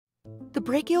The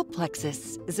brachial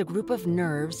plexus is a group of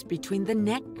nerves between the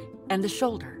neck and the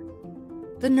shoulder.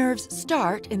 The nerves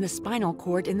start in the spinal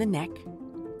cord in the neck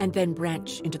and then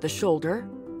branch into the shoulder,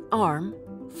 arm,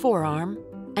 forearm,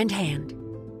 and hand.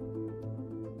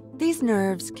 These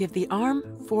nerves give the arm,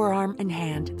 forearm, and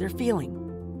hand their feeling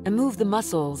and move the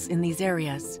muscles in these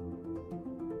areas.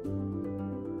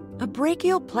 A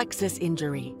brachial plexus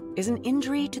injury is an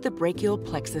injury to the brachial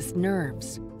plexus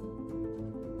nerves.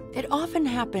 It often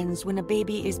happens when a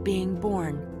baby is being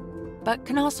born, but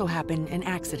can also happen in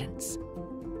accidents.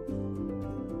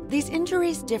 These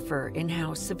injuries differ in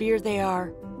how severe they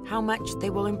are, how much they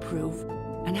will improve,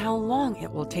 and how long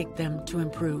it will take them to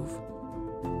improve.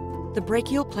 The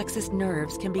brachial plexus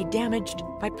nerves can be damaged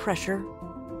by pressure,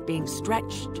 being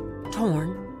stretched,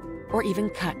 torn, or even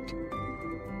cut.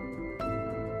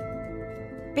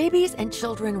 Babies and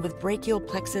children with brachial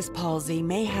plexus palsy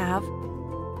may have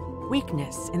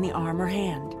weakness in the arm or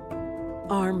hand,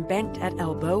 arm bent at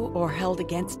elbow or held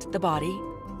against the body,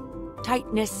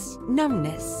 tightness,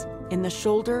 numbness in the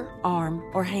shoulder, arm,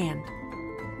 or hand.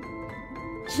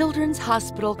 Children's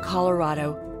Hospital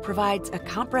Colorado provides a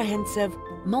comprehensive,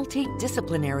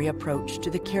 multidisciplinary approach to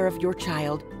the care of your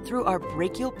child through our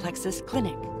Brachial Plexus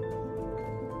Clinic.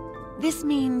 This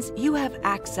means you have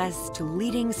access to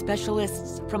leading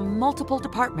specialists from multiple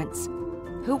departments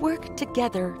who work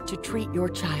together to treat your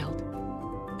child.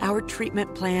 Our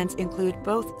treatment plans include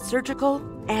both surgical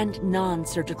and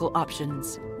non-surgical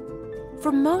options.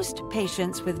 For most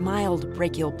patients with mild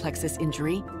brachial plexus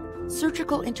injury,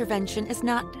 surgical intervention is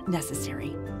not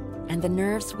necessary, and the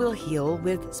nerves will heal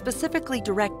with specifically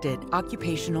directed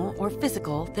occupational or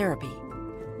physical therapy.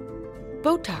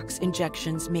 Botox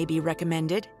injections may be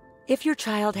recommended if your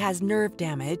child has nerve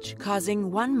damage causing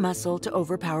one muscle to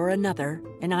overpower another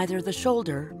in either the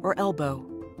shoulder or elbow.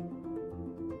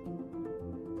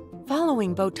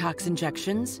 Following Botox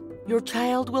injections, your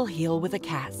child will heal with a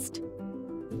cast.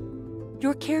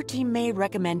 Your care team may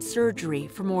recommend surgery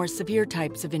for more severe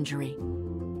types of injury.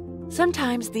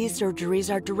 Sometimes these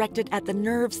surgeries are directed at the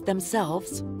nerves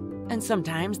themselves, and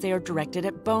sometimes they are directed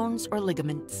at bones or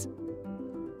ligaments.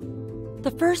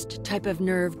 The first type of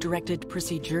nerve-directed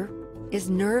procedure is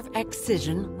nerve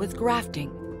excision with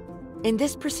grafting. In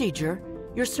this procedure,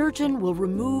 your surgeon will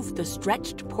remove the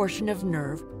stretched portion of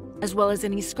nerve as well as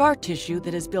any scar tissue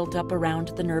that is built up around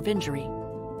the nerve injury.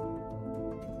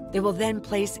 They will then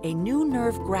place a new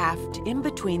nerve graft in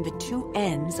between the two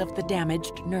ends of the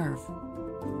damaged nerve.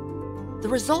 The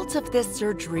results of this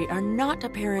surgery are not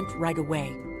apparent right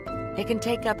away. It can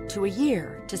take up to a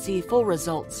year to see full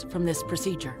results from this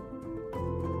procedure.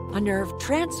 A nerve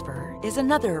transfer is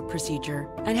another procedure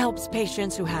and helps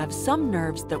patients who have some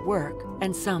nerves that work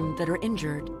and some that are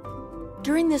injured.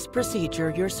 During this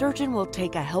procedure, your surgeon will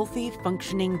take a healthy,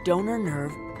 functioning donor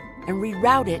nerve and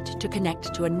reroute it to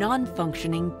connect to a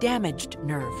non-functioning, damaged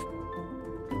nerve.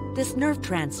 This nerve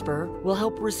transfer will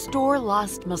help restore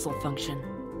lost muscle function.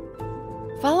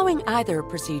 Following either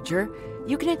procedure,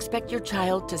 you can expect your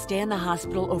child to stay in the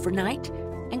hospital overnight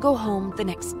and go home the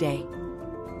next day.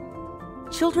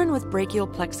 Children with brachial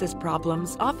plexus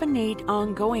problems often need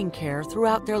ongoing care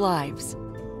throughout their lives.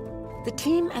 The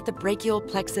team at the Brachial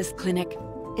Plexus Clinic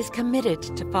is committed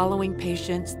to following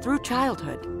patients through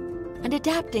childhood and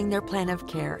adapting their plan of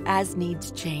care as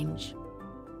needs change.